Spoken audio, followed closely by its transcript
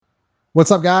What's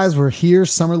up, guys? We're here.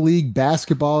 Summer League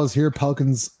basketball is here.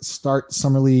 Pelicans start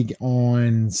Summer League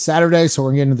on Saturday, so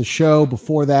we're getting into the show.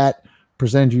 Before that,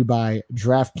 presented to you by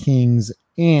DraftKings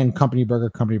and Company Burger.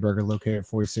 Company Burger located at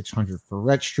 4600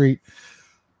 Ferret Street.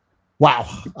 Wow.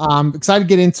 I'm excited to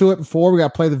get into it. Before we got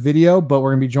to play the video, but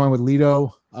we're going to be joined with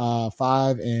Lito,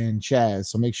 Five, and Chaz.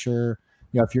 So make sure,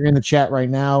 if you're in the chat right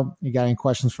now, you got any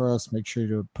questions for us, make sure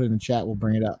to put it in the chat. We'll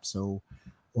bring it up. So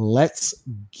let's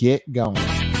get going.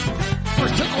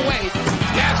 Took away.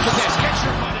 That's the best. Get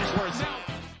your money's worth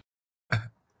out.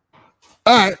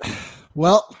 All right.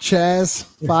 Well, Chaz,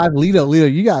 Five,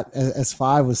 Lito, you got, as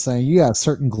Five was saying, you got a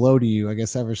certain glow to you, I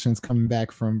guess, ever since coming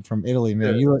back from Italy,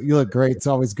 man. Yeah. You look great. It's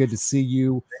always good to see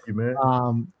you. Thank you, man.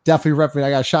 Definitely repping.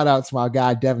 I got a shout out to my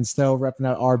guy, Devin Snow, repping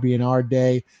out RB&R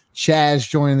Day. Chaz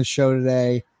joining the show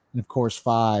today. And, of course,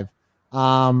 Five.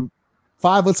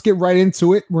 Five, let's get right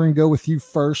into it. We're going to go with you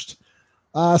first.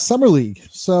 Summer League.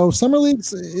 So Summer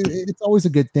League's it's always a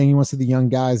good thing. You want to see the young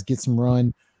guys get some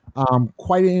run.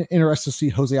 Quite interested to see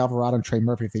Jose Alvarado and Trey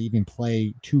Murphy if they even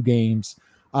play 2 games.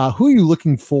 Who are you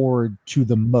looking forward to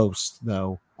the most,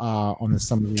 though, on the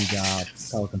Summer League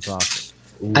Pelicans roster?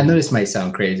 I know this might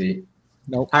sound crazy.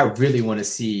 Nope. I really want to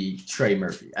see Trey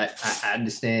Murphy. I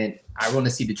understand. I want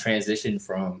to see the transition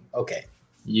from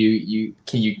you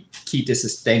keep the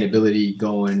sustainability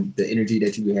going, the energy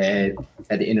that you had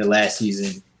at the end of last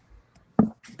season,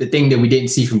 the thing that we didn't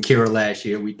see from Kira last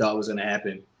year, we thought was going to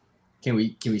happen. Can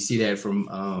we see that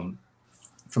from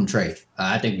Trey?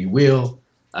 I think we will.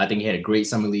 I think he had a great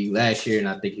summer league last year, and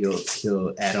I think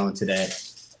he'll add on to that.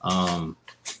 And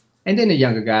then the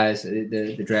younger guys,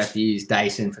 the draftees,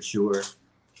 Dyson for sure.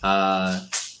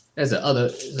 There's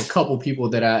a couple people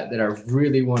that I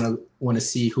really want to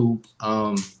see who,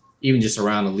 even just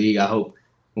around the league. I hope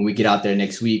when we get out there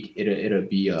next week, it'll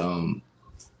be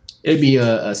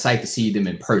a sight to see them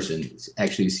in person.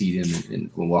 Actually, see them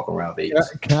and walk around Vegas.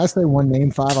 Can I say one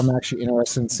name, Five? I'm actually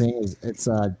interested in seeing. It's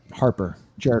Harper,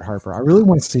 Jared Harper. I really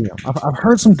want to see him. I've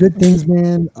heard some good things,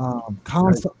 man.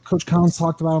 Coach Collins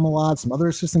talked about him a lot. Some other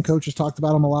assistant coaches talked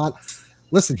about him a lot.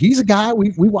 Listen, he's a guy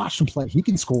we watched him play. He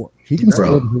can score. He can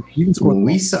score. He can score. When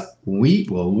we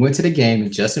went to the game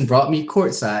and Justin brought me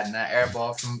courtside and I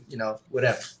airball from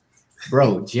whatever.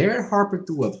 Bro, Jared Harper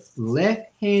threw a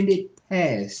left-handed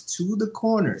pass to the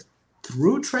corner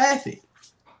through traffic.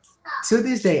 To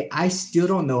this day, I still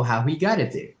don't know how he got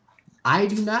it there. I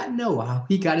do not know how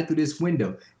he got it through this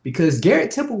window because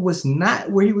Garrett Temple was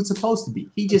not where he was supposed to be.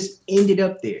 He just ended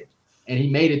up there, and he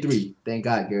made a 3. Thank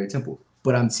God, Garrett Temple.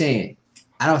 But I'm saying,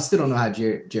 I still don't know how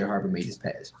Jared Harper made this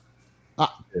pass.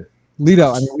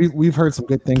 Lito, I mean, we've heard some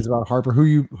good things about Harper. Who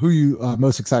you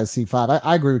most excited to see? Five.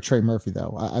 I agree with Trey Murphy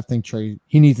though. I think Trey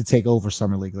he needs to take over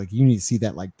summer league. Like you need to see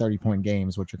that 30-point game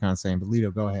is what you're kind of saying. But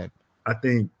Lito, go ahead. I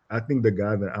think the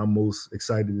guy that I'm most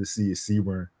excited to see is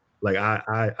Seaburn. Like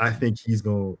I think he's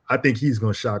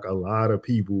gonna shock a lot of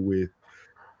people with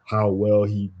how well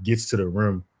he gets to the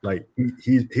rim. Like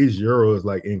his Euro is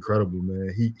incredible,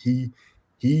 man.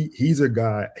 He's a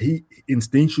guy. He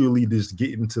instinctually just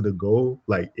getting to the goal.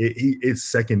 It's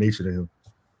second nature to him.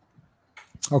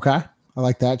 Okay, I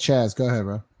like that. Chaz, go ahead,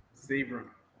 bro. Sebring.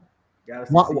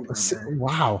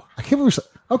 Wow, I can't believe.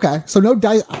 Okay, so no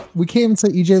dice. We can't even say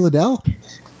EJ Liddell.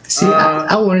 See,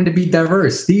 I wanted to be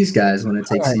diverse. These guys want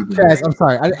to take Sebring. Chaz, I'm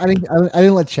sorry. I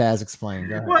didn't let Chaz explain.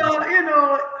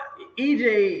 Well,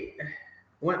 EJ.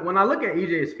 When I look at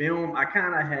EJ's film, I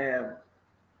kind of have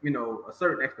a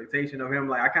certain expectation of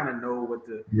him. I kind of know what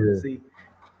to see.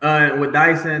 With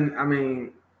Dyson, I mean,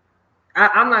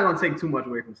 I'm not going to take too much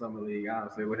away from Summer League,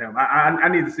 honestly, with him. I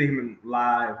need to see him in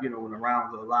live, when the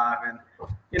rounds are live. And,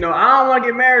 I don't want to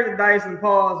get married to Dyson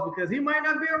Pauls because he might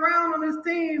not be around on this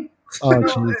team.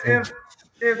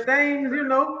 If things,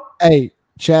 Hey,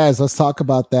 Chaz, let's talk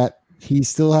about that. He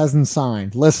still hasn't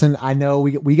signed. Listen, I know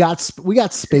we got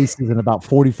spaces in about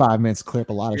 45 minutes to clear up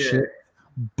a lot of shit,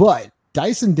 but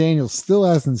Dyson Daniels still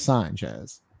hasn't signed,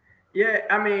 Chaz. Yeah,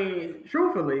 I mean,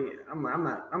 truthfully, I'm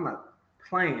not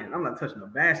playing. I'm not touching the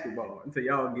basketball until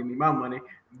y'all give me my money.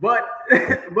 But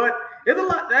it's a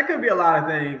lot. That could be a lot of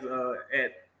things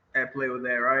at play with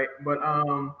that, right? But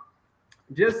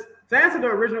just to answer the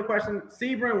original question,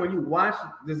 Sebring, when you watch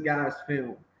this guy's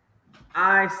film,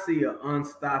 I see an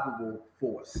unstoppable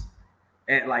force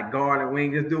at guard and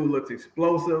wing. This dude looks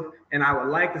explosive, and I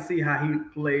would like to see how he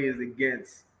plays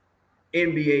against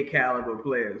NBA caliber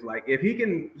players. If he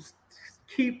can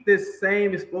keep this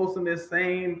same explosiveness,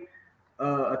 same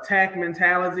attack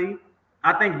mentality,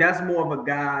 I think that's more of a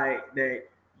guy that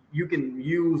you can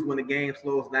use when the game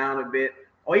slows down a bit,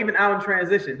 or even out in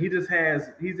transition. He's just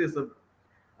a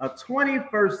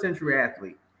 21st century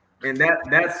athlete. And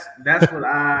that's what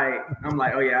I'm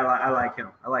like. Oh yeah, I like him.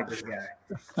 I like this guy.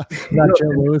 Not Joe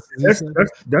Lewis. That's Yeah,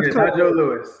 kind not Joe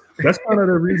Lewis. That's kind of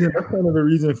the reason. That's kind of the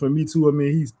reason for me too. I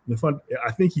mean,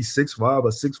 I think he's 6'5", a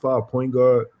 6'5" point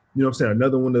guard. You know what I'm saying?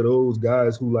 Another one of those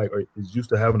guys who is used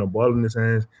to having a ball in his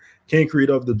hands, can't create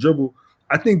off the dribble.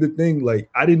 I think the thing, like,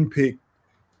 I didn't pick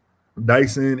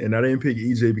Dyson and I didn't pick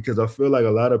EJ because I feel like a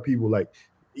lot of people, like,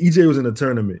 EJ was in a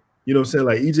tournament. You know what I'm saying?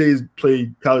 Like, EJ's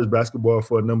played college basketball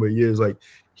for a number of years. Like,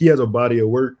 he has a body of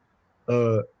work.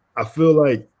 I feel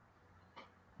like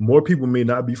more people may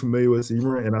not be familiar with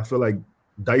Seamer, and I feel like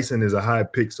Dyson is a high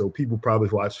pick, so people probably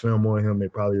watch film on him. They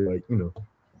probably like,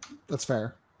 That's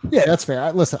fair. Yeah, that's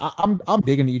fair. Listen, I'm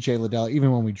big into EJ Liddell.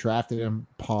 Even when we drafted him,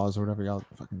 pause or whatever y'all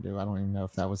fucking do. I don't even know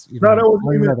if that was even. No, that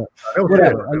was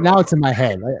whatever. Now it's in my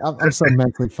head. I'm so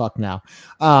mentally fucked now.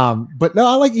 But no,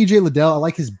 I like EJ Liddell. I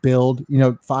like his build.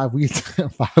 Five we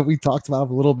talked about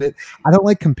him a little bit. I don't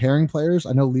like comparing players.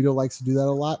 I know Lito likes to do that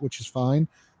a lot, which is fine.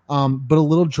 But a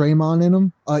little Draymond in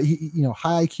him. He,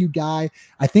 high IQ guy.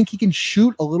 I think he can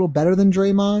shoot a little better than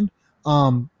Draymond.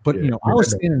 But I was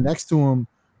standing next to him.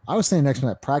 I was standing next to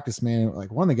him at practice, man.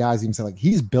 Like, one of the guys even said, like,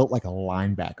 he's built like a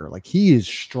linebacker. Like, he is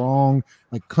strong,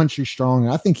 like country strong.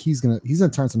 And I think he's gonna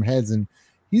turn some heads, and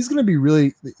he's gonna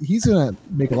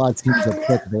make a lot of teams upset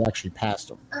that they actually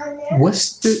passed him.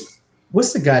 What's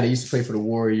the guy that used to play for the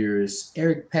Warriors?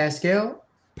 Eric Pascal.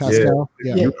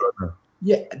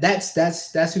 Yeah,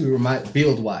 that's who reminds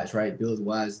build wise, right? Build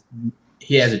wise,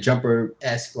 he has a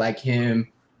jumper-esque like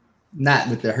him, not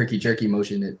with the herky jerky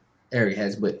motion that Eric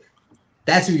has, but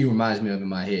that's who he reminds me of in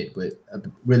my head. But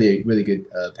really good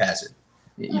passer.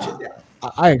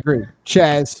 I agree,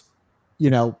 Chaz.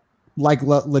 Like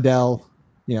Liddell.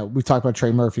 We talked about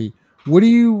Trey Murphy. What are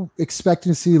you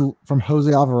expecting to see from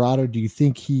Jose Alvarado? Do you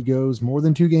think he goes more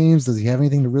than 2 games? Does he have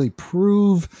anything to really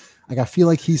prove? Like, I feel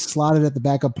like he's slotted at the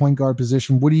backup point guard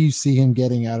position. What do you see him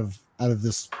getting out of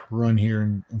this run here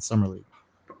in Summer League?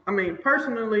 I mean,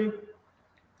 personally,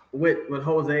 with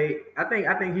Jose, I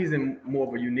think he's in more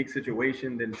of a unique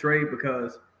situation than Trey,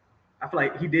 because I feel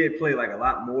like he did play like a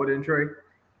lot more than Trey.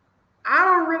 I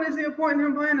don't really see a point in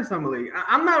him playing in Summer League.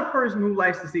 I'm not a person who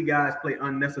likes to see guys play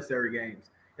unnecessary games,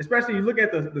 especially you look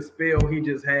at the spell he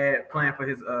just had playing for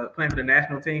the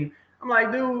national team. I'm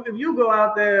like, dude, if you go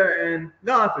out there and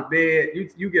God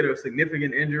forbid you get a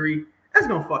significant injury, that's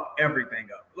gonna fuck everything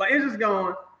up. Like, it's just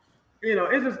going,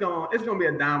 it's gonna be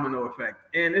a domino effect.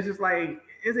 And it's just like,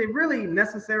 is it really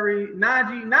necessary?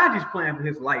 Najee's playing for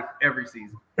his life every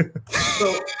season.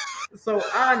 So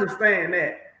I understand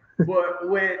that. But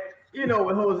with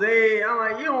Jose, I'm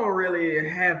like, you don't really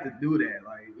have to do that.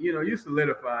 Like, you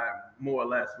solidify more or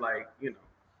less,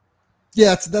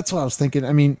 Yeah, that's what I was thinking.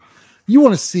 I mean, you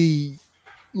want to see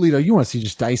Lito, you want to see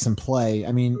just Dyson play.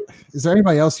 I mean, is there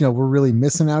anybody else we're really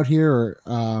missing out here,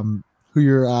 or who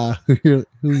you're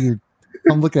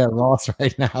I'm looking at Ross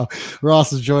right now.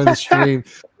 Ross is joining the stream.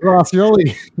 Ross, you're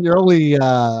only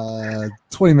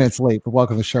 20 minutes late, but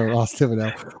welcome to the show, Ross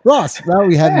Thibodeau. Ross, now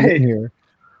we have you in here.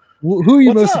 Who are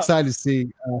you most excited to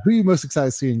see? Who are you most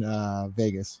excited to see in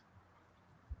Vegas?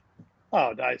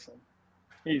 Oh, Dyson,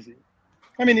 easy.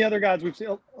 I mean, the other guys we've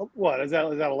seen. What is that?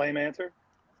 Is that a lame answer?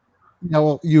 No,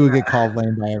 well, you would get called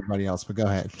lame by everybody else, but go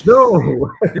ahead. No,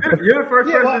 you're the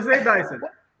first person to say Dyson.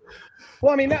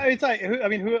 Well, I mean, it's like,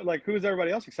 who is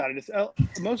everybody else excited to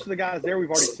see? Most of the guys there we've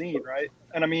already seen, right?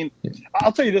 And I mean,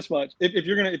 I'll tell you this much: if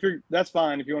you're that's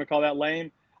fine. If you want to call that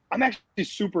lame, I'm actually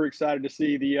super excited to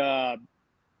see the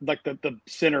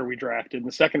center we drafted in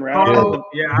the second round.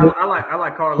 I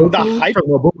like Carlo.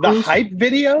 The hype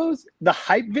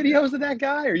videos of that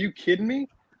guy. Are you kidding me?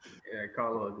 Yeah,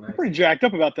 Carlo is nice. I'm pretty jacked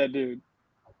up about that dude.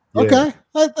 Okay,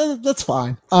 that's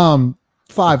fine. 5.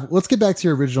 Let's get back to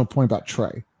your original point about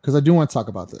Trey, because I do want to talk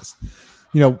about this.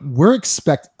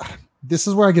 This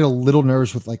is where I get a little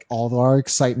nervous with like all of our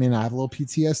excitement. I have a little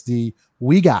PTSD.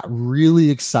 We got really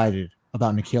excited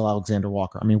about Nickeil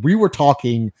Alexander-Walker. I mean, we were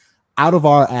talking out of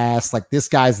our ass like this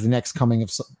guy's the next coming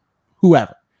of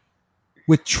whoever.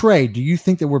 With Trey, do you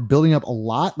think that we're building up a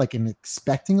lot, like, and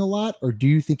expecting a lot, or do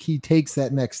you think he takes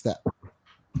that next step?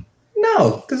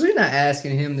 No, because we're not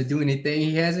asking him to do anything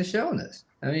he hasn't shown us.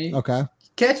 I mean, okay,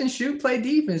 catch and shoot, play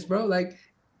defense, bro. Like,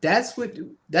 that's what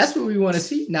we want to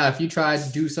see. Now, if you try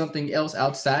to do something else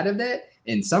outside of that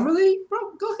in Summer League, bro,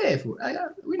 go ahead for it.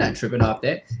 We're not tripping off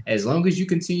that. As long as you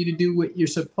continue to do what you're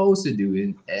supposed to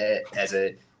do as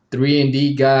a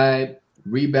 3-and-D guy,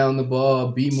 rebound the ball,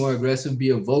 be more aggressive, be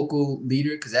a vocal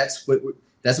leader, because that's what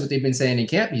they've been saying in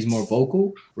camp. He's more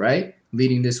vocal, right?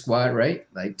 Leading this squad, right?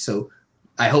 Like, so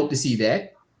I hope to see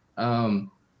that.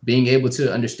 being able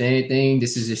to understand things.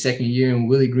 This is your second year in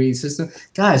Willie Green's system.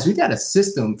 Guys, we got a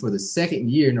system for the second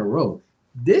year in a row.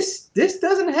 This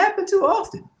doesn't happen too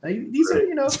often. Like, these are,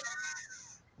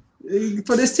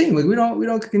 for this team, like we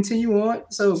don't continue on.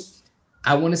 So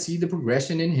I want to see the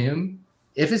progression in him.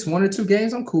 If it's 1 or 2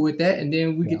 games, I'm cool with that. And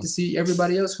then we get to see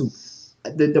everybody else who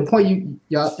the point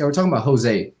y'all were talking about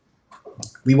Jose.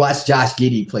 We watched Josh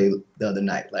Giddey play the other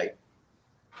night. Like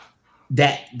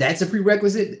that's a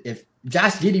prerequisite. If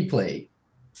Josh Giddey played,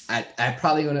 I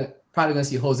probably gonna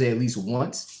see Jose at least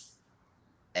once.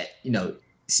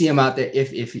 See him out there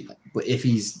if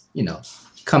he's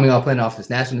coming off playing off his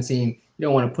national team. You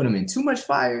don't want to put him in too much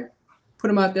fire. Put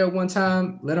him out there one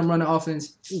time, let him run the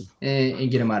offense,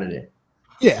 and get him out of there.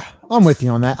 Yeah, I'm with you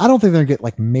on that. I don't think they're gonna get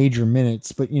like major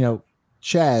minutes, but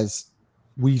Chaz,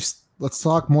 let's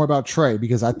talk more about Trey,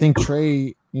 because I think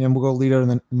Trey, we'll go Lito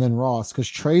and then Ross, because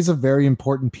Trey's a very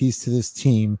important piece to this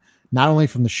team, not only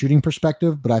from the shooting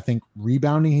perspective, but I think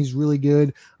rebounding, he's really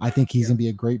good. I think he's gonna be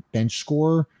a great bench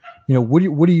scorer.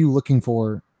 What are you looking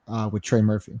for with Trey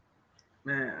Murphy?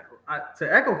 Man,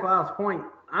 to echo File's point,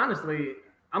 honestly,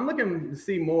 I'm looking to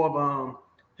see more of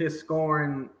his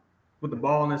scoring with the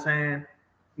ball in his hand.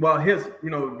 Well, his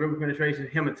dribble penetration,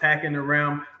 him attacking the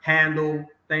rim, handle,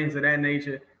 things of that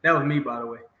nature. That was me, by the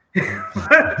way.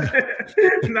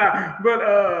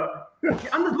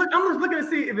 I'm just looking to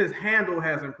see if his handle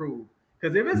has improved.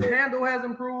 Because if his handle has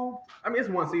improved, I mean, it's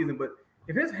one season, but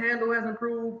if his handle has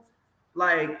improved,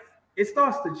 like, it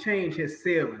starts to change his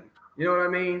ceiling. You know what I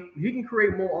mean? He can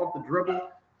create more off the dribble.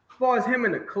 As far as him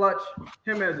in the clutch,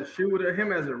 him as a shooter,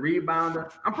 him as a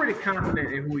rebounder, I'm pretty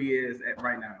confident in who he is at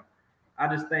right now. I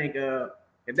just think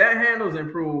if that handle's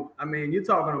improved, I mean, you're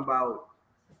talking about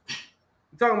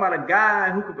a guy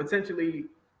who could potentially,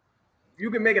 you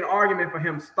can make an argument for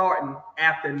him starting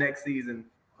after next season.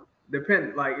 It's a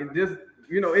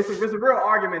real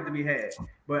argument to be had.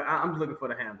 But I'm just looking for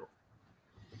the handle.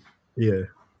 Yeah.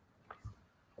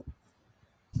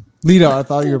 Lito, I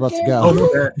thought you were about to go.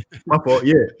 Oh, my fault.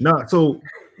 Yeah. Nah. So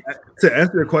to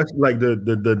answer your question, like the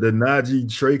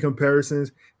Najee Trey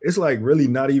comparisons, it's like really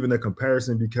not even a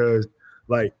comparison, because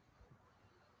like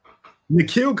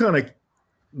Nikhil kind of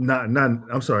not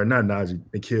Najee,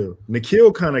 Nikhil.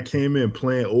 Nikhil kind of came in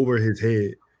playing over his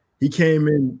head. He came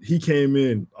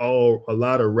in a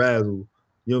lot of razzle, you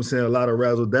know what I'm saying? A lot of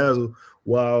razzle dazzle,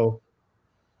 while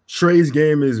Trey's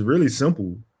game is really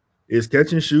simple. It's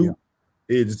catch and shoot. Yeah.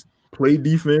 It's play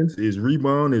defense, it's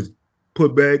rebound, it's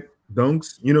put back,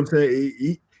 dunks. You know what I'm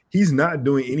saying? He's not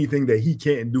doing anything that he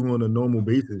can't do on a normal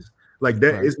basis. Like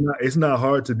that, right. It's not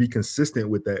hard to be consistent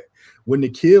with that. When the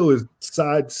kill is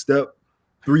sidestep,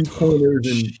 3-pointers,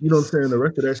 and you know what I'm saying, the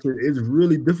rest of that shit is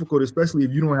really difficult, especially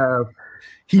if you don't have.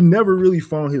 He never really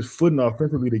found his footing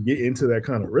offensively to get into that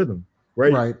kind of rhythm,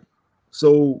 right? Right.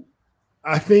 So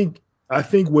I think what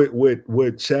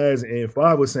Chaz and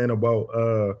Five was saying about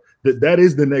that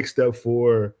is the next step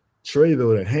for Trey,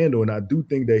 though, to handle. And I do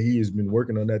think that he has been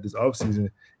working on that this offseason.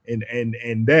 And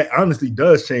that honestly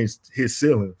does change his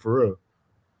ceiling for real.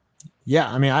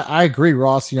 Yeah, I mean, I agree,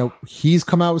 Ross. He's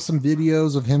come out with some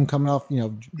videos of him coming off,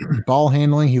 ball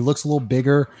handling. He looks a little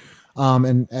bigger.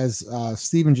 And as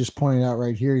Steven just pointed out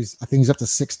right here, I think he's up to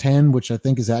 6'10", which I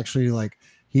think is actually like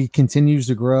he continues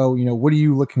to grow. What are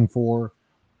you looking for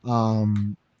out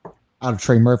of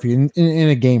Trey Murphy in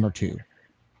a game or two?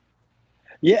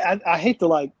 Yeah, I hate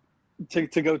to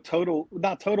to go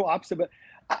not total opposite, but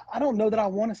I don't know that I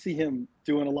want to see him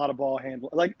doing a lot of ball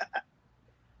handling,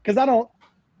 because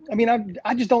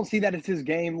I just don't see that as his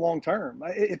game long term.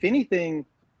 If anything,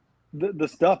 the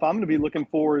stuff I'm going to be looking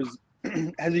for is,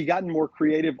 has he gotten more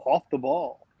creative off the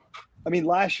ball? I mean,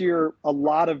 last year a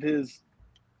lot of his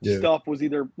stuff was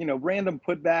either random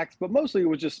putbacks, but mostly it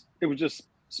was just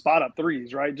spot up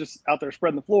threes, right? Just out there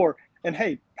spreading the floor. And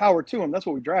hey, power to him. That's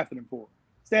what we drafted him for.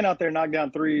 Stand out there, knock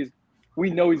down threes. We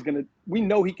know he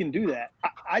can do that.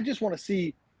 I just want to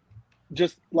see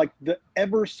just like the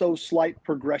ever so slight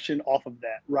progression off of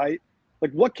that, right?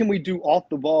 Like, what can we do off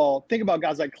the ball? Think about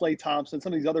guys like Klay Thompson,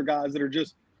 some of these other guys that are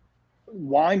just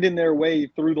winding their way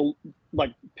through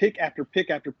the pick after pick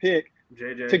after pick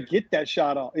to get that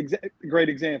shot off. Great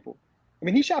example. I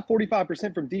mean, he shot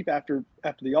 45% from deep after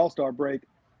the All-Star break,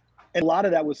 and a lot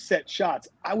of that was set shots.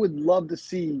 I would love to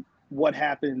see what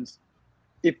happens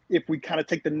if we kind of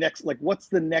take the next, what's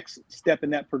the next step in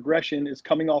that progression is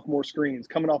coming off more screens,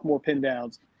 coming off more pin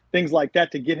downs, things like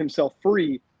that to get himself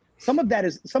free. Some of that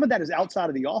is outside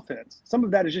of the offense. Some of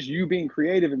that is just you being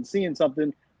creative and seeing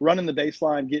something, running the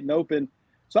baseline, getting open.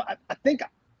 So I think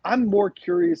I'm more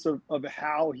curious of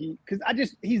how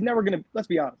because he's never going to, let's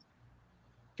be honest,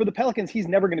 for the Pelicans, he's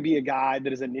never going to be a guy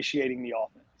that is initiating the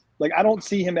offense. Like, I don't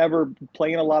see him ever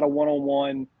playing a lot of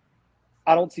one-on-one.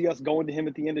 I don't see us going to him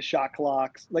at the end of shot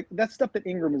clocks. Like, that's stuff that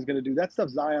Ingram is going to do. That stuff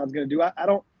Zion's going to do.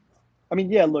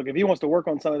 Yeah, look, if he wants to work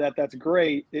on some of that, that's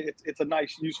great. It's a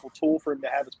nice, useful tool for him to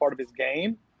have as part of his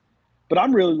game. But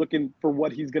I'm really looking for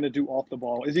what he's going to do off the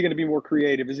ball. Is he going to be more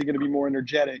creative? Is he going to be more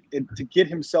energetic to get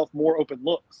himself more open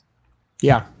looks?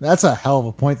 Yeah, that's a hell of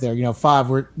a point there. You know, Five,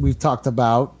 we've talked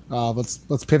about.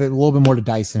 Let's pivot a little bit more to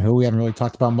Dyson, who we haven't really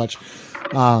talked about much.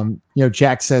 You know,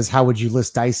 Jack says, how would you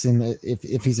list Dyson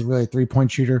if he's a really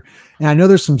 3-point shooter? And I know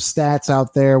there's some stats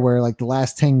out there where like the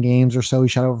last 10 games or so, he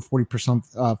shot over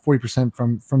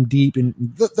 40% from deep, and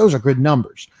those are good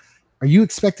numbers. Are you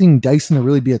expecting Dyson to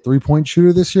really be a 3-point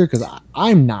shooter this year? Because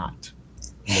I'm not.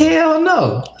 Hell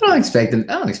no. I don't expect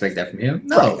that from him.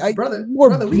 No, Right. brother. More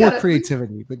Brother,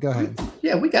 creativity, but go ahead.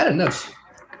 Yeah, we got enough.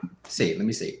 Let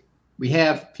me see. We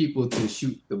have people to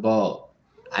shoot the ball.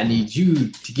 I need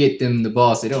you to get them the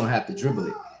ball so they don't have to dribble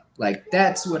it. Like,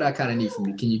 that's what I kind of need from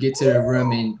you. Can you get to the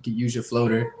rim and can use your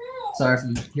floater? Sorry if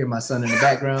you hear my son in the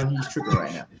background. He's tripping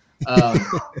right now.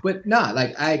 But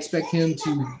like, I expect him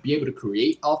to be able to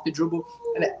create off the dribble.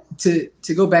 And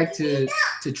to go back to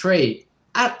Trey,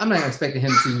 I'm not expecting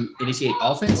him to initiate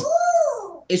offense.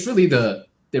 It's really the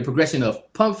progression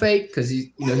of pump fake, because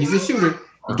he's a shooter.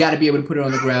 You got to be able to put it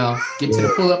on the ground, get to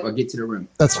the pull up, or get to the rim.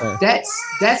 That's fair.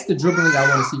 That's the dribbling I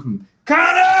want to see from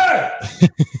Connor.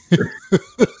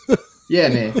 Yeah,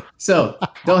 man. So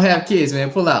don't have kids,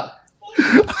 man. Pull out.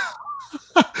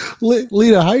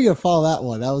 Lita, how are you gonna follow that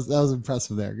one? That was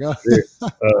impressive there. Go ahead.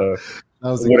 That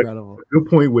was incredible. Good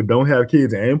point with don't have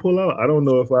kids and pull out. I don't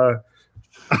know if I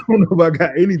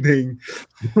got anything.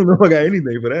 I don't know if I got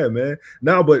anything for that, man.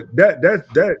 No, but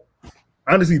that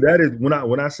honestly, that is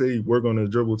when I say we're gonna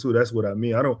dribble too, that's what I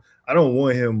mean. I don't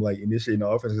want him like initiating the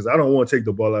offense, because I don't want to take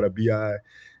the ball out of BI,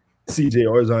 CJ,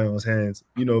 or Zion's hands,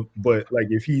 but like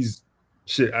if he's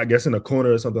I guess in a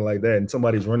corner or something like that, and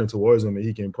somebody's running towards him and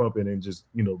he can pump it and just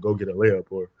go get a layup,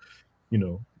 or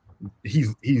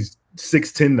he's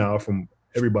 6'10" now from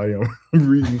everybody I'm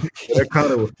reading. That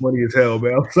kind of was funny as hell,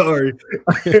 man. I'm sorry.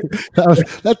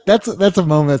 That's a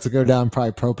moment to go down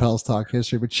probably Propels talk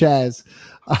history. But Chaz,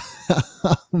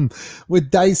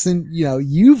 with Dyson,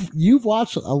 you've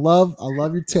watched. I love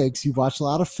your takes. You've watched a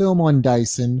lot of film on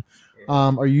Dyson.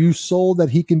 Are you sold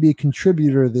that he can be a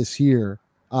contributor this year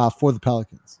for the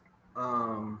Pelicans?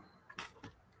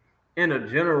 In a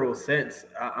general sense,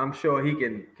 I'm sure he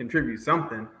can contribute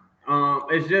something.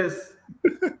 It's just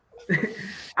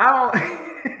I'll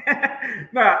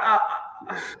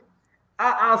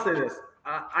say this.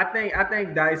 I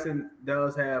think Dyson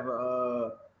does have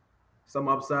some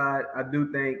upside. I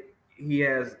do think he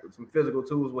has some physical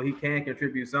tools where he can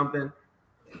contribute something.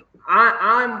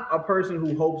 I'm a person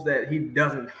who hopes that he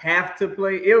doesn't have to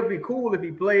play. It would be cool if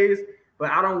he plays,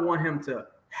 but I don't want him to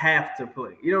have to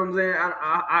play. You know what I'm saying?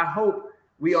 I hope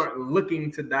we aren't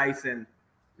looking to Dyson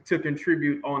to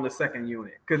contribute on the second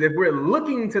unit. Because if we're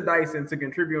looking to Dyson to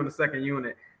contribute on the second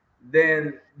unit,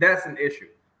 then that's an issue.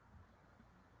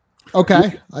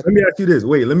 Okay. Let me ask you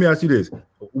this.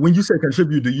 When you say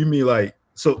contribute, do you mean like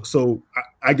so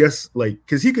I guess like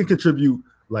because he can contribute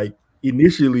like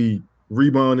initially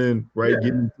rebounding, right? Yeah.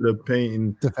 Getting to the paint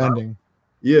and Defending.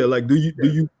 Yeah, like do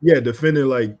you defending,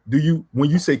 like when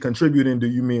you say contributing, do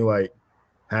you mean like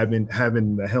having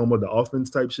the helm of the offense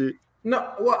type shit?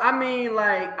 No, well, I mean,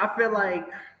 like, I feel like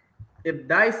if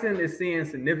Dyson is seeing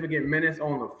significant minutes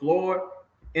on the floor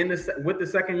with the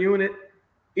second unit,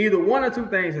 either one or two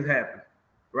things has happened,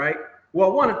 right?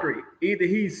 Well, one of three. Either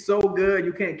he's so good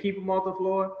you can't keep him off the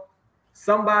floor,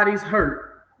 somebody's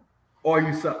hurt, or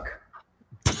you suck.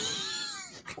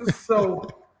 So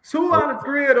 2 out of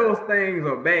 3 of those things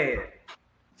are bad.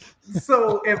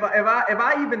 So if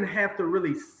I even have to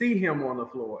really see him on the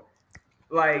floor,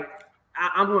 like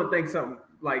I'm gonna think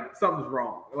something's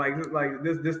wrong. Like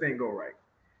this thing go right.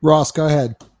 Ross, go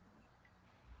ahead.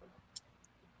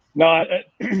 No,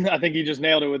 I think he just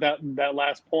nailed it with that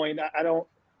last point. I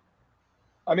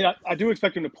do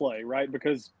expect him to play, right?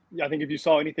 Because I think if you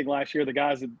saw anything last year, the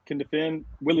guys that can defend,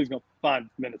 Willie's gonna find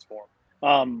minutes for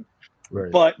him. Right.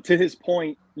 But to his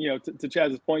point, to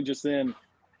Chaz's point just then,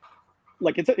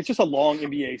 like it's just a long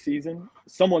NBA season.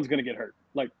 Someone's going to get hurt.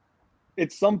 Like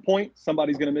at some point,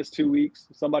 somebody's going to miss 2 weeks.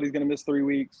 Somebody's going to miss 3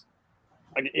 weeks.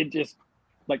 Like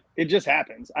it just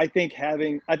happens. I think at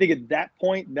that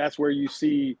point, that's where you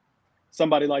see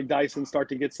somebody like Dyson start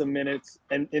to get some minutes,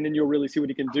 and then you'll really see what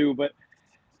he can do. But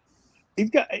he's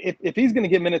got if he's going to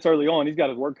get minutes early on, he's got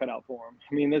his work cut out for him.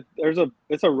 I mean,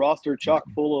 it's a roster chock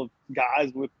full of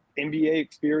guys with NBA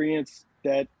experience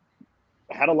that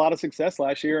had a lot of success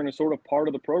last year and is sort of part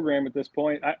of the program at this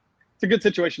point. It's a good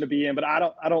situation to be in, but I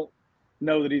don't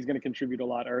know that he's going to contribute a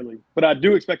lot early. But I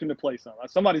do expect him to play some.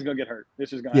 Somebody's going to get hurt.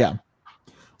 This is going to happen.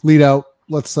 Lito,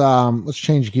 let's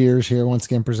change gears here. Once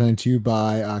again, presented to you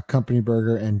by Company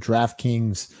Burger and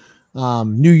DraftKings.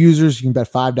 New users, you can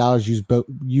bet $5.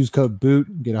 Use code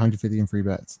BOOT, get 150 in free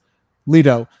bets.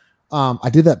 Lito, I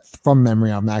did that from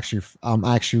memory. I'm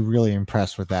actually really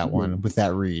impressed with that one, with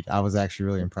that read. I was actually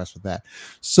really impressed with that.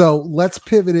 So let's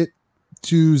pivot it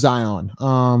to Zion.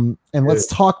 And let's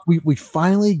talk. We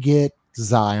finally get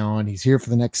Zion. He's here for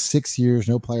the next 6 years,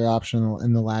 no player option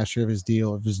in the last year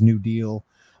of his new deal.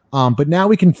 But now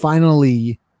we can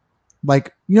finally,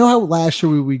 like, you know how last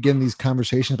year we get in these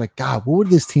conversations like, God, what would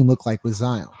this team look like with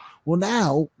Zion? Well,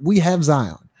 now we have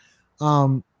Zion.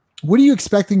 What are you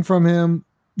expecting from him?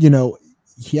 You know,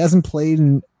 he hasn't played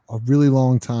in a really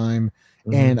long time.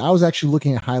 Mm-hmm. And I was actually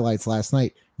looking at highlights last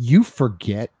night. You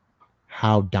forget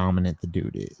how dominant the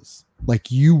dude is. Like,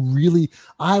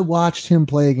 I watched him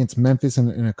play against Memphis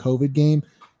in a COVID game.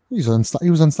 He was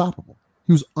unstoppable.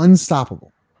 He was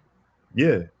unstoppable.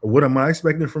 Yeah. What am I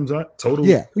expecting from Zion? Total.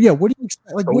 Yeah. What do you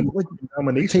expect? Like,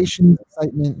 domination,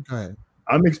 excitement. Go ahead.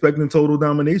 I'm expecting total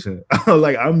domination.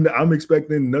 Like, I'm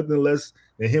expecting nothing less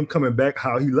than him coming back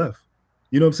how he left.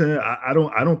 You know what I'm saying?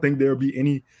 I don't think there'll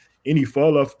be any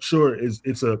fall off. Sure,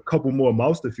 it's a couple more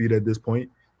mouths to feed at this point.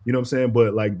 You know what I'm saying?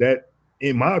 But like that,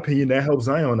 in my opinion, that helps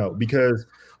Zion out because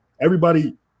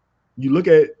everybody, you look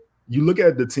at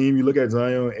the team, you look at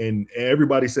Zion, and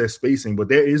everybody says spacing, but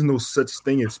there is no such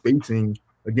thing as spacing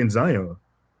against Zion.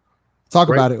 Talk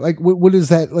about it. Like, what is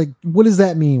that? Like, what does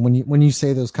that mean when you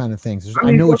say those kind of things?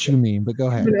 I know what you mean, but go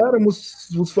ahead. Adam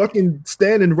was fucking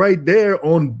standing right there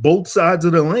on both sides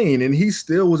of the lane, and he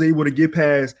still was able to get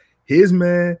past his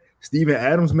man, Steven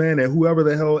Adams' man, and whoever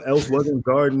the hell else wasn't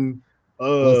guarding.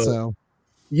 Bledsoe.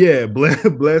 Yeah,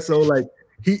 Bledsoe. Like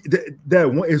that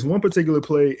one is one particular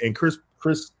play, and Chris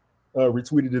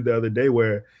retweeted it the other day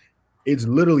where it's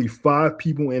literally 5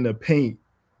 people in the paint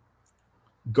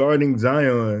guarding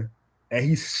Zion. And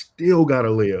he still got a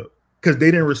layup because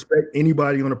they didn't respect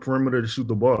anybody on the perimeter to shoot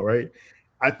the ball, right?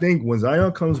 I think when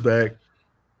Zion comes back,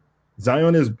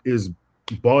 Zion is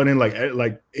bought in. Like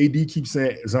AD keeps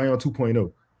saying, Zion 2.0.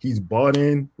 He's bought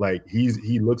in. Like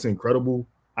he looks incredible.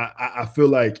 I feel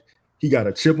like he got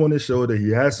a chip on his shoulder.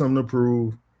 He has something to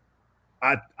prove.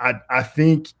 I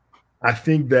think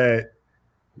that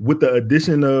with the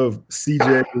addition of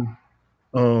CJ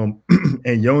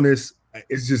and Jonas,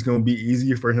 it's just going to be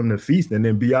easier for him to feast. And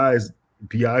then BI's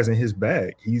in his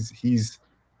bag.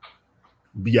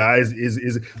 BI's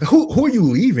is who are you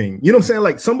leaving? You know what I'm saying?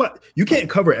 Like, somebody, you can't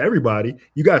cover everybody.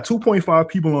 You got 2.5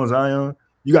 people on Zion.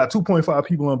 You got 2.5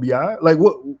 people on BI. Like,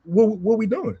 what are we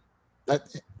doing?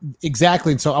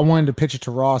 Exactly. And so I wanted to pitch it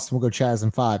to Ross, and we'll go Chaz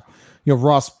in 5. You know,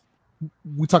 Ross,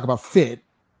 we talk about fit.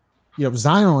 You know,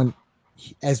 Zion,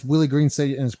 as Willie Green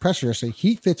said in his press yesterday,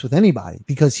 he fits with anybody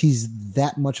because he's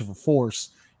that much of a force.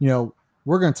 You know,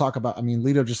 we're going to talk about, I mean,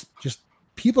 Lito, just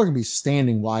people are going to be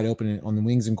standing wide open on the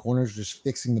wings and corners, just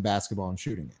fixing the basketball and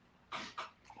shooting it.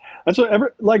 That's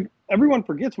what everyone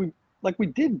forgets. We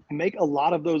did make a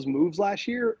lot of those moves last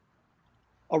year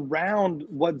around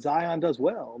what Zion does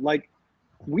well. Like,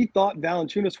 we thought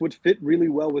Valanciunas would fit really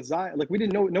well with Zion. Like, we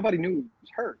didn't know, nobody knew he was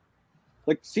hurt.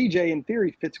 Like, CJ in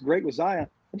theory fits great with Zion.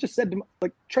 I just said,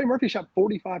 like, Trey Murphy shot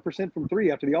 45% from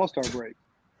 3 after the All-Star break.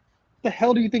 What the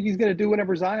hell do you think he's going to do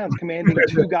whenever Zion's commanding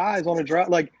 2 guys on a drive?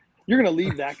 Like, you're going to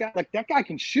leave that guy? Like, that guy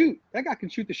can shoot. That guy can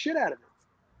shoot the shit out of it.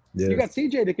 Yeah. You got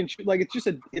CJ that can shoot. Like,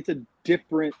 it's a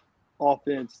different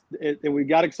offense. And we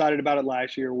got excited about it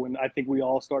last year when I think we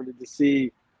all started to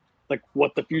see, like,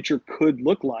 what the future could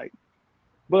look like.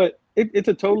 But it's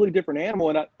a totally different animal.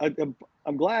 And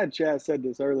I'm glad Chaz said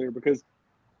this earlier because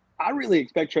I really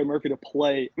expect Trey Murphy to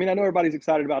play. I mean, I know everybody's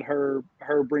excited about her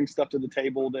bring stuff to the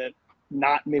table that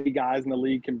not many guys in the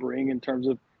league can bring in terms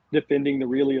of defending the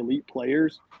really elite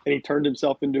players. And he turned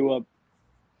himself into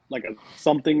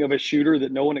something of a shooter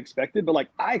that no one expected. But, like,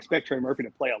 I expect Trey Murphy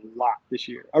to play a lot this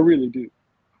year. I really do.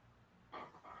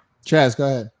 Chaz, go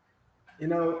ahead. You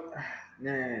know,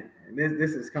 man,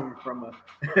 this is coming from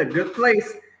a good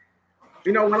place.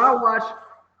 You know, when I've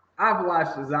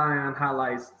watched Zion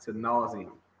highlights to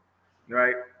nauseam.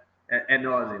 Right? At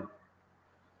nauseam.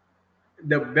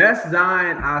 The best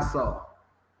Zion I saw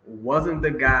wasn't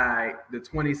the guy, the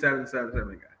 27-7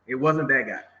 guy. It wasn't that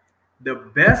guy. The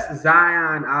best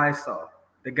Zion I saw,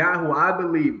 the guy who I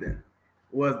believed in,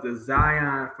 was the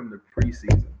Zion from the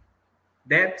preseason.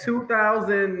 That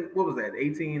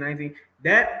 18, 19,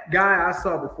 that guy I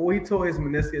saw before he tore his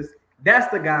meniscus,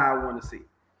 that's the guy I want to see.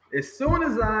 As soon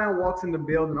as Zion walks in the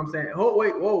building, I'm saying, oh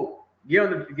wait, whoa, get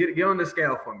on the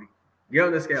scale for me. Get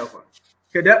on the scale for me.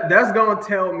 Cause that's gonna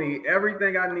tell me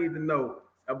everything I need to know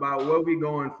about where we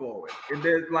going forward.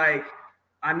 There's like,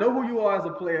 I know who you are as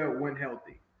a player when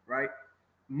healthy, right?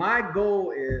 My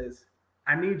goal is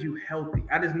I need you healthy.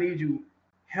 I just need you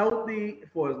healthy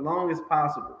for as long as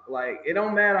possible. Like, it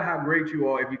don't matter how great you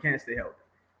are if you can't stay healthy.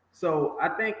 So I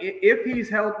think if he's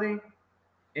healthy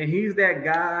and he's that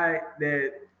guy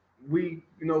that we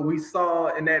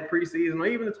saw in that preseason or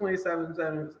even the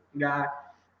 27 guy,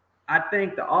 I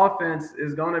think the offense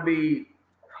is going to be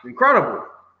incredible.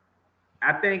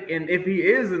 I think, and if he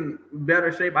is in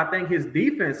better shape, I think his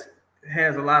defense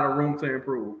has a lot of room to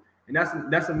improve. And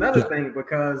that's another thing,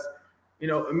 because we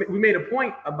made a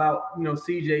point about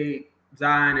CJ,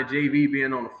 Zion, and JV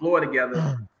being on the floor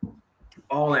together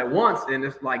all at once, and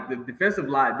it's like the defensive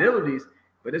liabilities.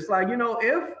 But it's like,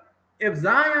 if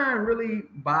Zion really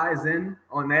buys in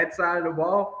on that side of the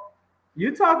ball,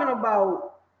 you're talking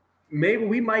about maybe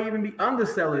we might even be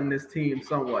underselling this team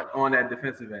somewhat on that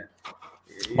defensive end.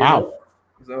 Wow.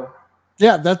 So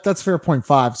yeah, that's fair point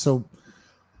 5. So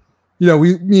me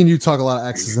and you talk a lot of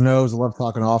X's and O's. I love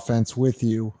talking offense with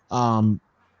you. Stan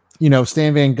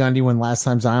Van Gundy, when last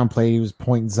time Zion played, he was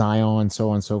pointing Zion, so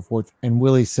on and so forth. And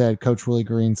Coach Willie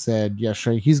Green said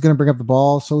yesterday, he's going to bring up the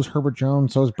ball. So is Herbert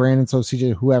Jones. So is Brandon. So is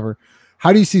CJ, whoever.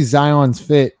 How do you see Zion's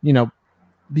fit?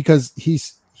 Because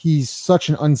he's such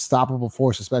an unstoppable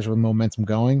force, especially with momentum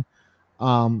going.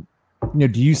 Do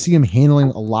you see him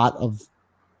handling a lot of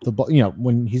the ball?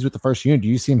 When he's with the first unit, do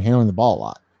you see him handling the ball a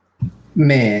lot?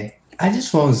 Man, I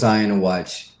just want Zion to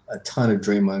watch a ton of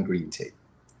Draymond Green tape.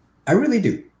 I really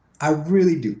do.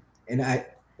 And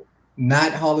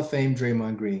not Hall of Fame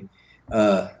Draymond Green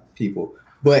people,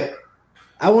 but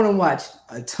I want to watch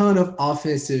a ton of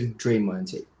offensive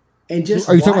Draymond tape. And just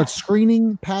are you talking about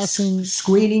screening, passing?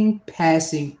 Screening,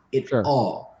 passing, Sure.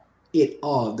 all.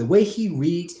 The way he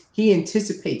reads, he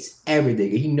anticipates everything.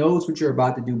 He knows what you're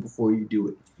about to do before you do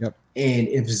it. Yep. And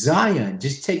if Zion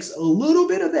just takes a little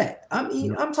bit of that,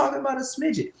 I'm talking about a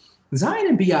smidget. Zion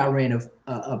and B.I. ran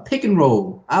a pick and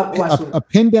roll. A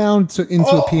pin down into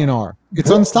a PNR. It's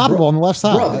unstoppable on the left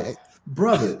side.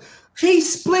 Brother, he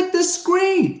split the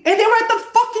screen, and they were at the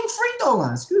fucking free throw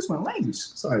line. Excuse my language.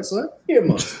 Sorry, son. Here,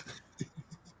 months.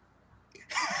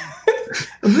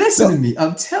 Listen to me.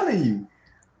 I'm telling you,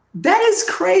 that is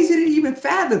crazy to even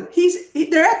fathom.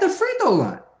 They're at the free throw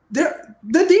line.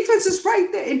 The defense is right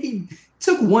there, and he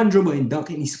took one dribble and dunked,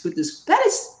 and he split this.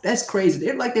 That's crazy.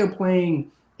 They're like they're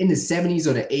playing in the 70s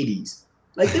or the 80s.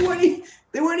 Like they weren't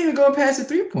even going past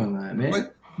the 3-point line,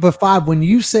 man. But 5, when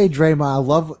you say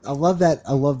Draymond, I love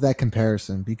that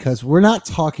comparison, because we're not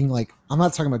talking like, I'm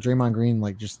not talking about Draymond Green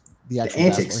like just the actual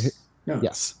antics. No.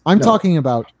 Yes, I'm talking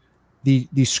about the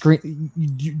screen.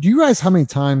 Do you realize how many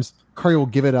times Curry will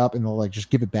give it up and they'll like just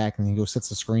give it back, and then he goes sets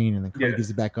the screen, and then Curry gives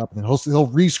it back up, and then he'll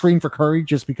re-screen for Curry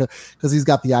just because he's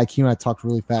got the IQ. And I talked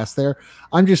really fast there.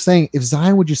 I'm just saying, if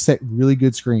Zion would just set really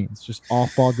good screens, just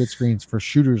off-ball good screens for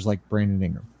shooters like Brandon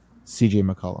Ingram, CJ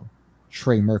McCollum,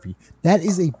 Trey Murphy, that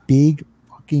is a big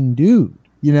fucking dude.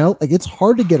 Like, it's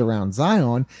hard to get around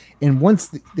Zion, and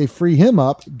once they free him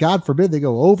up, God forbid they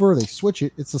go over, they switch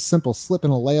it. It's a simple slip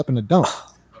and a layup and a dunk.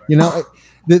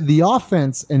 The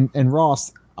offense and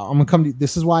Ross. I'm gonna come to.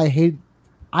 This is why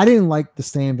I didn't like the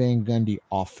Stan Van Gundy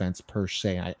offense per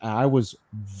se.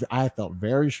 I felt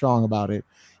very strong about it,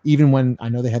 even when I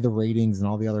know they had the ratings and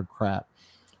all the other crap.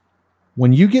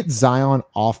 When you get Zion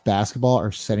off basketball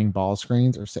or setting ball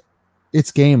screens,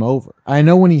 it's game over. I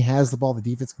know when he has the ball, the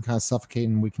defense can kind of suffocate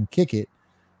and we can kick it.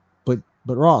 But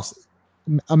Ross,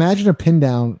 imagine a pin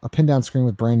down screen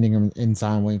with Brandon and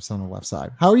Zion Williamson on the left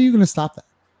side. How are you going to stop that?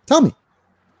 Tell me.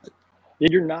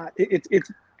 You're not. It's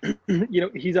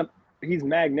he's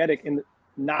magnetic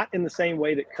not in the same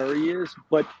way that Curry is,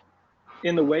 but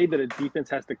in the way that a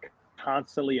defense has to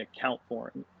constantly account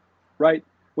for him, right?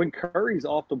 When Curry's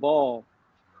off the ball,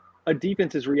 a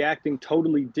defense is reacting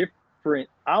totally different.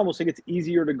 I almost think it's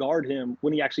easier to guard him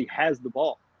when he actually has the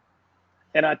ball.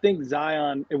 And I think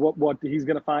Zion, and what he's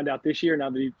going to find out this year, now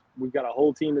that we've got a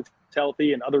whole team that's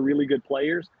healthy and other really good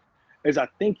players, is I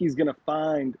think he's going to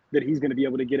find that he's going to be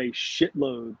able to get a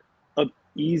shitload of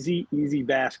easy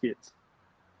baskets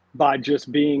by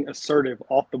just being assertive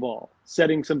off the ball,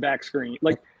 setting some back screen.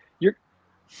 Like the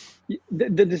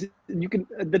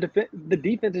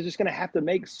defense is just going to have to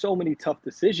make so many tough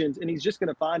decisions, and he's just going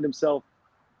to find himself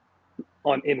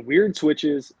in weird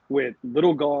switches with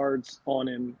little guards on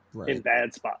him in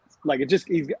bad spots. Like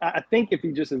I think if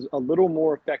he just is a little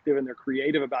more effective and they're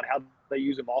creative about how they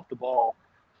use him off the ball,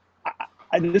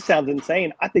 this sounds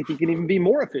insane. I think he can even be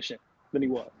more efficient than he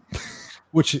was.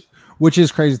 Which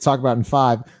is crazy to talk about in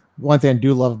 5. One thing I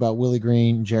do love about Willie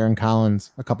Green, Jaron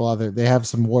Collins, a couple other, they have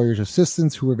some Warriors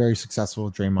assistants who were very successful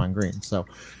with Draymond Green. So,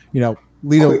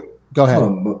 Lito, go ahead.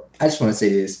 I just want to say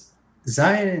this.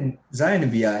 Zion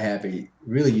and B.I. have a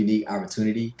really unique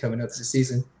opportunity coming up this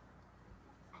season.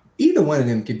 Either one of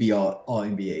them could be all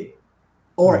NBA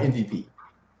or MVP.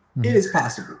 Mm-hmm. It is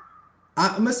possible.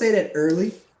 I'm going to say that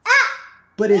early,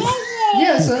 but it's,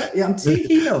 I'm saying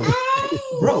he knows.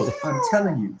 Bro, I'm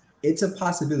telling you, it's a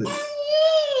possibility.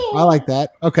 I like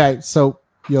that. Okay, so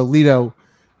Lito,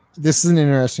 this is an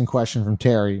interesting question from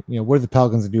Terry. What are the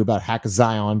Pelicans to do about Hack of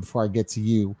Zion? Before I get to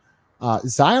you,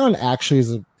 Zion actually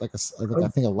is I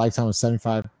think a lifetime of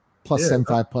 75+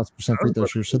 free throw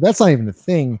shooter. So that's not even a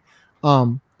thing.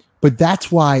 But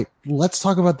that's why let's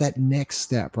talk about that next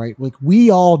step, right? Like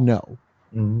we all know,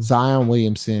 Zion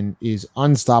Williamson is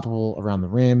unstoppable around the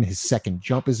rim. His second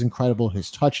jump is incredible.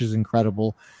 His touch is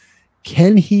incredible.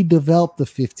 Can he develop the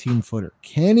 15-footer?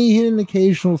 Can he hit an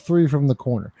occasional 3 from the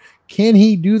corner? Can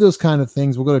he do those kind of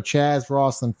things? We'll go to Chaz,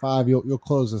 Ross, and 5. You'll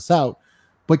close us out.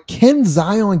 But can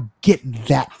Zion get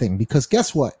that thing? Because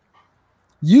guess what?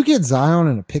 You get Zion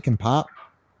in a pick and pop,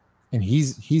 and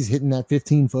he's hitting that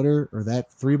 15-footer or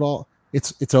that 3 ball,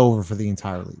 it's over for the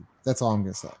entire league. That's all I'm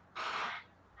gonna say.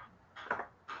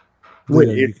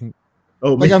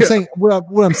 I'm saying,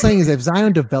 what I'm saying is, if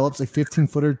Zion develops a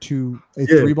 15-footer to a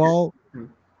 3 ball,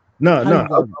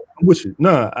 I'm with you.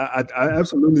 I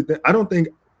absolutely think. I don't think,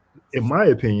 in my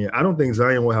opinion, I don't think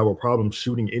Zion will have a problem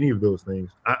shooting any of those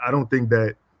things. I don't think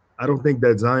that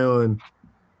Zion.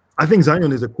 I think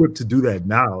Zion is equipped to do that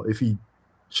now if he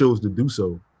chose to do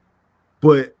so.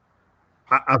 But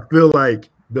I feel like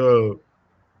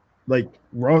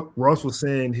Ross was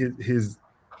saying,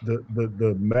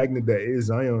 the magnet that is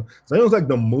Zion. Zion's like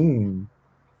the moon,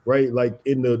 right? Like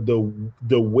in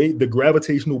the way, the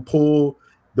gravitational pull,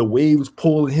 the waves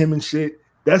pull him and shit.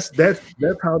 That's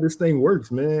how this thing works,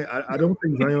 man. I don't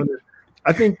think Zion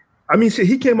is,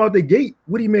 he came out the gate.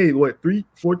 What he made? What,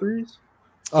 4 threes?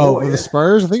 For the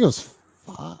Spurs, I think it was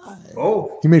 5.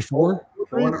 Oh, he made 4.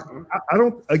 I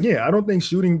don't think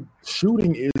shooting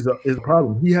is a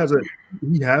problem. He has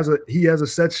a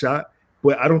set shot,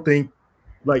 but I don't think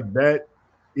like that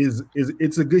is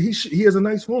it's a good. He has a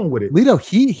nice form with it. Lito,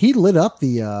 he lit up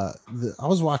the I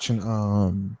was watching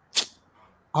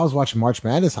March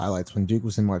Madness highlights when Duke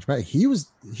was in March Madness.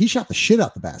 He shot the shit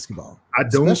out the basketball. I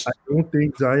don't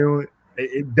think Zion.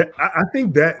 I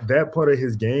think that part of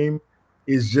his game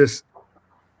is just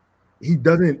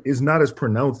is not as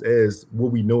pronounced as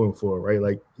what we know him for, right?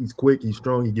 Like he's quick, he's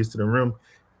strong, he gets to the rim.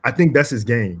 I think that's his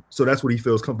game. So that's what he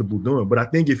feels comfortable doing. But I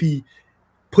think if he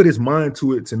put his mind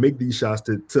to it to make these shots,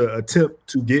 to attempt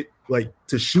to get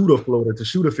to shoot a floater, to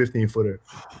shoot a 15-footer,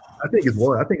 I think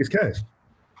it's cash.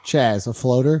 Chaz, a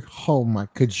floater? Oh my,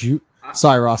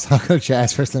 sorry, Ross, I'll go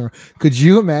Chaz first. Could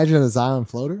you imagine a Zion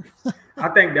floater? I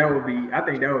think that would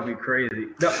be crazy.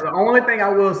 The only thing I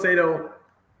will say though,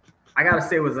 I gotta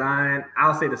say with Zion,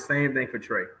 I'll say the same thing for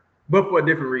Trey, but for a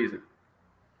different reason.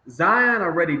 Zion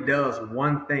already does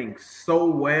one thing so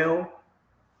well.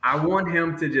 I want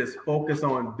him to just focus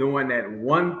on doing that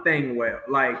one thing well.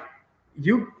 Like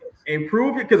you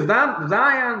improve it, because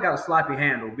Zion got a sloppy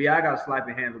handle. B.I. got a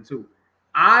sloppy handle too.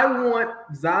 I want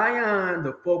Zion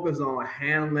to focus on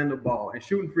handling the ball and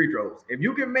shooting free throws. If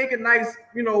you can make a nice,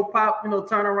 pop,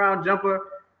 turnaround jumper,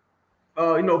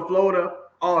 floater,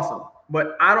 awesome.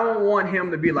 But I don't want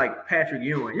him to be like Patrick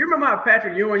Ewing. You remember how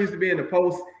Patrick Ewing used to be in the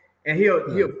post and he'll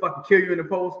fucking kill you in the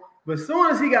post? But as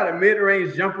soon as he got a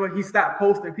mid-range jumper, he stopped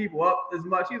posting people up as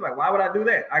much. He's like, why would I do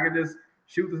that? I could just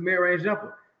shoot this mid-range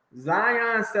jumper.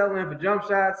 Zion settling for jump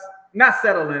shots, not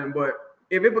settling, but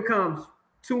if it becomes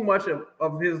too much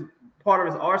of his part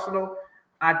of his arsenal,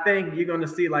 I think you're going to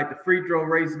see like the free throw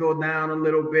rates go down a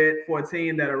little bit for a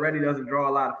team that already doesn't draw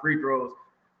a lot of free throws.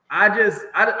 I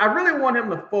really want him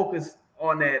to focus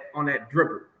on that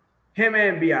dribble, him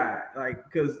and B.I.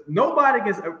 Because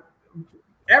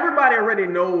everybody already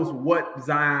knows what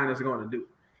Zion is going to do.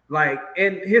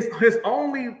 And his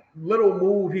only little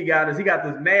move he got is he got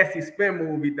this nasty spin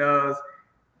move he does.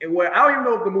 Where I don't even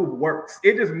know if the move works.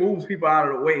 It just moves people out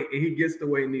of the way and he gets the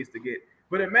way he needs to get.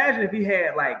 But imagine if he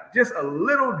had just a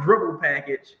little dribble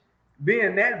package,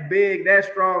 being that big, that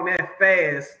strong, that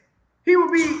fast, he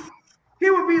would be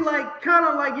kind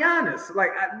of like Giannis.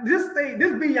 Just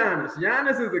be Giannis.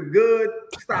 Giannis is a good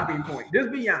stopping point.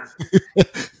 Just be Giannis.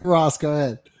 Ross, go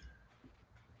ahead.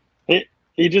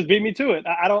 He just beat me to it.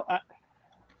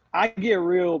 I get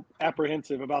real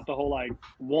apprehensive about the whole like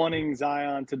wanting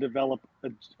Zion to develop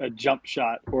a jump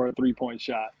shot or a 3-point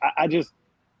shot. I just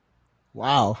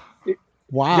Wow. They're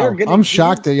Wow. gonna I'm give-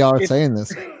 shocked that y'all are if- saying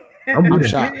this. I'm I'm with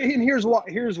shocked. And here's why.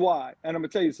 And I'm gonna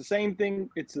tell you, it's the same thing.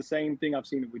 It's the same thing I've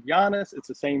seen it with Giannis. It's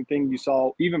the same thing you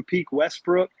saw even peak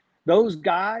Westbrook. Those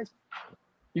guys,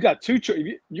 you got two.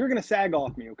 You're gonna sag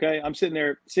off me, okay? I'm sitting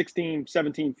there 16,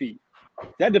 17 feet.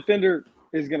 That defender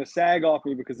is gonna sag off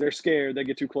me because they're scared. They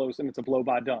get too close and it's a blow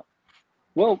by dunk.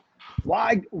 Well,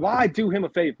 why do him a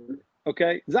favor?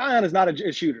 Okay, Zion is not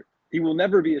a shooter. He will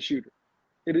never be a shooter.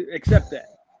 Accept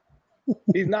that.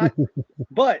 He's not.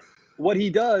 But what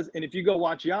he does, and if you go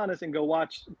watch Giannis and go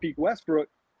watch peak Westbrook,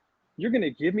 you're going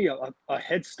to give me a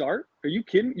head start? Are you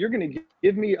kidding? You're going to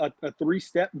give me a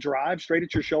 3-step drive straight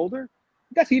at your shoulder?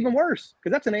 That's even worse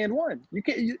because that's an and one. You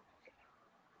can't.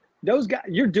 Those guys,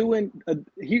 you're doing.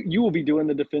 You will be doing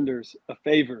the defenders a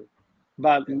favor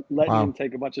by letting him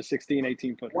take a bunch of 16,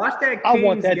 18 footers. Watch that. I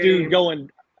want Kings that game. dude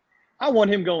going. I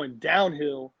want him going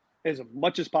downhill as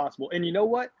much as possible. And you know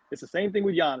what? It's the same thing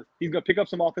with Giannis. He's going to pick up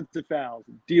some offensive fouls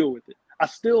and deal with it. I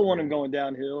still want him going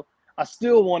downhill. I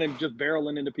still want him just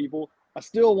barreling into people. I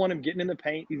still want him getting in the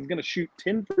paint. He's going to shoot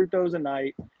 10 free throws a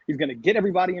night. He's going to get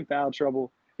everybody in foul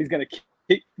trouble. He's going to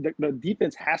kick. The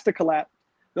defense has to collapse.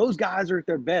 Those guys are at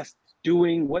their best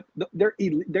doing what they're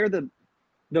the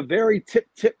very tip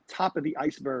top of the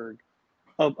iceberg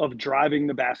of driving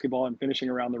the basketball and finishing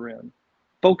around the rim.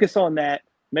 Focus on that.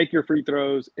 Make your free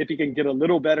throws. If he can get a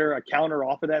little better, a counter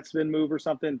off of that spin move or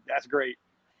something, that's great.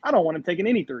 I don't want him taking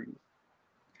any threes.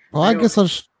 Well, I guess I'll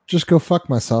just go fuck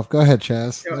myself. Go ahead,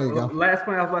 Chaz. There you go. Last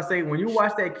point I was about to say, when you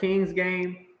watch that Kings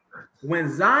game, when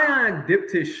Zion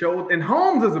dipped his shoulder, and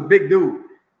Holmes is a big dude.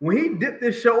 When he dipped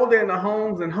his shoulder into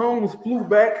Holmes and Holmes flew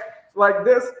back like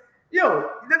this,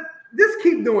 just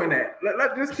keep doing that.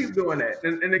 Let just keep doing that.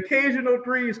 An occasional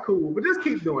three is cool, but just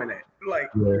keep doing that.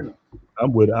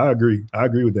 I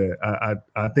agree with that.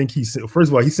 I think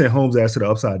first of all, he sent Holmes' ass to the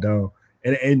upside down.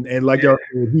 And like y'all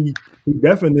said, he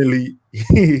definitely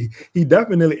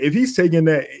if he's taking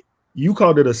that, you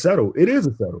called it a settle. It is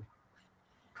a settle.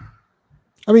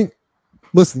 I mean,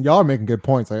 listen, y'all are making good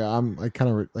points. I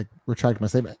kind of retract my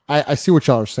statement. I see what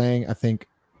y'all are saying.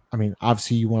 I mean,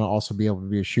 obviously you want to also be able to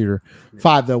be a shooter.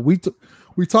 5 though, we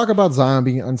talk about Zion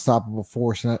being an unstoppable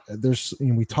force, and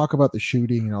we talk about the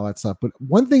shooting and all that stuff. But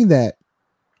one thing that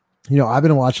I've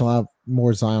been watching a lot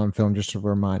more Zion film just to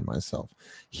remind myself,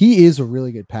 he is a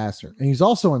really good passer, and he's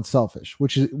also unselfish,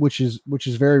 which is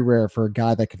very rare for a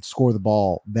guy that can score the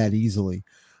ball that easily.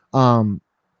 Do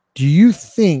you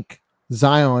think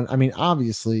Zion? I mean,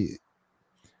 obviously,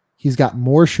 he's got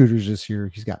more shooters this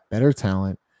year. He's got better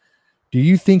talent. Do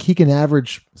you think he can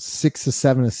average 6 to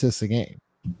 7 assists a game?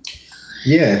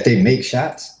 Yeah, if they make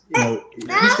shots,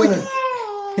 he's gonna.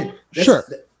 Sure.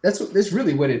 That's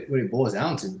really what it boils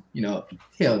down to.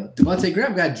 Hell, Devontae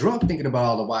Graham got drunk thinking about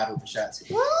all the wide open shots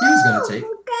he was gonna take.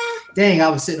 Dang, I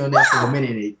was sitting on that for a minute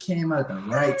and it came out at the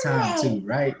right time too,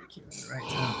 right? It came out at the right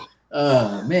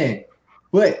time. Man.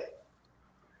 But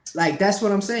like that's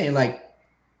what I'm saying. Like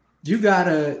you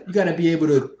gotta be able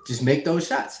to just make those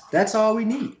shots. That's all we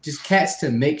need. Just cats to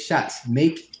make shots,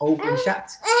 make open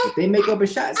shots. If they make open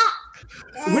shots,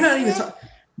 we're not even talking,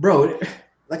 bro.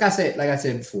 Like I said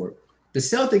before, the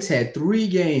Celtics had 3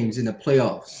 games in the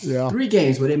playoffs. Yeah. 3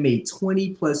 games where they made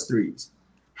 20 plus threes.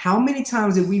 How many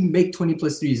times did we make 20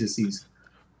 plus threes this season?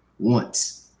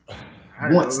 Once.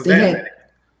 Once.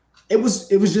 It was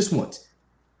just once.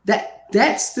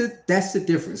 That's the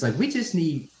difference. Like we just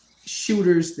need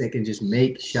shooters that can just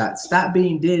make shots. Stop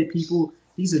being dead, people.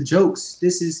 These are jokes.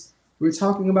 We're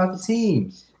talking about the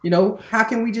team. How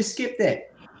can we just skip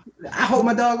that? I hope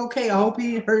my dog okay. I hope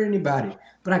he didn't hurt anybody.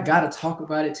 But I gotta talk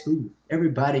about it too.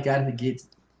 Everybody gotta get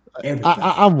everything.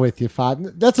 I'm with you,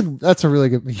 5. That's a really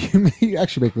good. You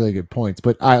actually make really good points.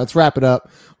 But all right, let's wrap it up.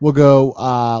 We'll go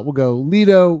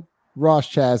Lito, Ross,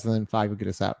 Chaz, and then 5 will get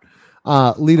us out.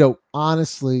 Lito,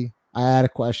 honestly, I had a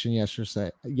question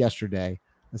yesterday.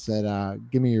 I said,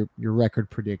 give me your record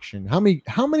prediction. How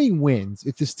many wins,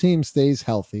 if this team stays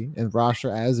healthy and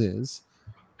roster as is,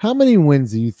 how many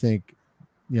wins do you think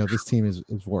this team is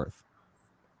worth?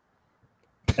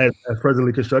 As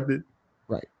presently constructed?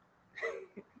 Right.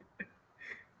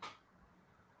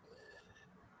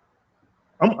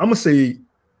 I'm gonna say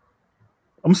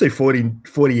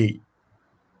 48.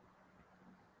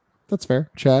 That's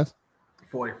fair. Chaz?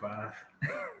 45.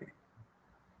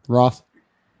 Ross?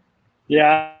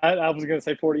 Yeah, I was going to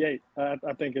say 48. I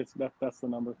think that's the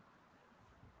number.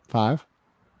 5?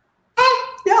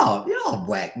 Y'all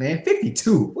whack, man.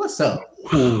 52. What's up?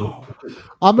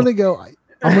 I'm gonna go.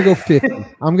 I'm gonna go 50.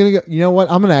 I'm gonna go. You know what?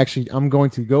 I'm going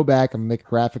to go back and make a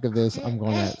graphic of this. I'm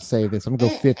going to say this. I'm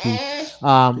gonna go 50. We're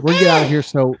gonna get out of here.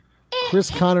 So Chris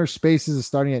Connor Spaces is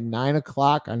starting at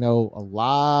 9:00. I know a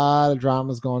lot of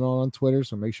dramas going on Twitter,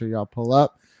 so make sure y'all pull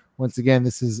up. Once again,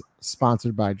 this is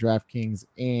sponsored by DraftKings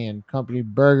and Company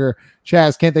Burger.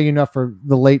 Chaz, can't thank you enough for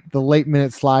the late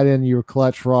minute slide in. You were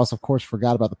clutch for us. Of course,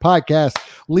 forgot about the podcast.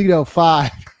 Lido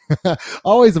 5.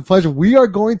 Always a pleasure. We are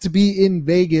going to be in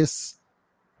Vegas.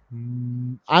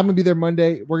 I'm gonna be there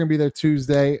Monday. We're gonna be there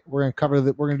Tuesday. We're gonna cover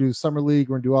that. We're gonna do Summer League.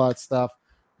 We're gonna do all that stuff.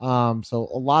 So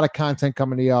a lot of content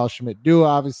coming to y'all. Schmidt Duo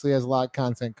obviously has a lot of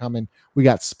content coming. We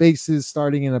got Spaces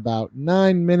starting in about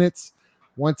 9 minutes.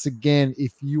 Once again,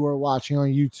 if you are watching on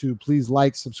YouTube, please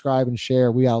like, subscribe, and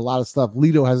share. We got a lot of stuff.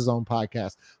 Lido has his own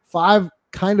podcast. 5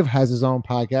 kind of has his own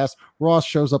podcast. Ross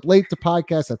shows up late to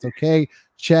podcast. That's okay.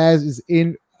 Chaz is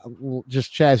in.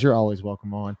 Just Chaz, you're always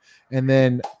welcome on. And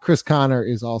then Chris Connor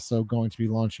is also going to be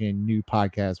launching a new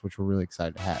podcast, which we're really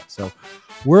excited to have. So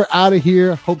we're out of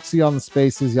here. Hope to see y'all in the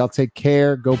Spaces. Y'all take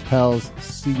care. Go Pels.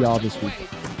 See y'all this weekend.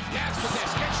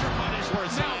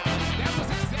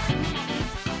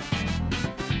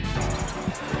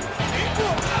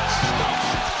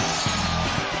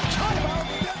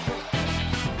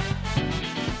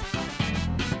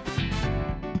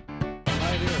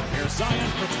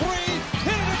 Zion for 3,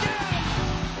 hit it again!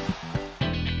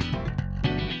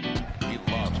 He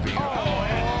loves being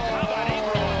how about he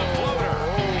throwing the floater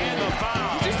and the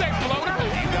foul? Did you say floater?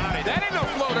 You got it. That ain't no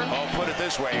floater. Oh, put it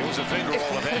this way, it was a finger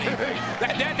roll of anything.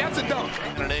 That's a dunk.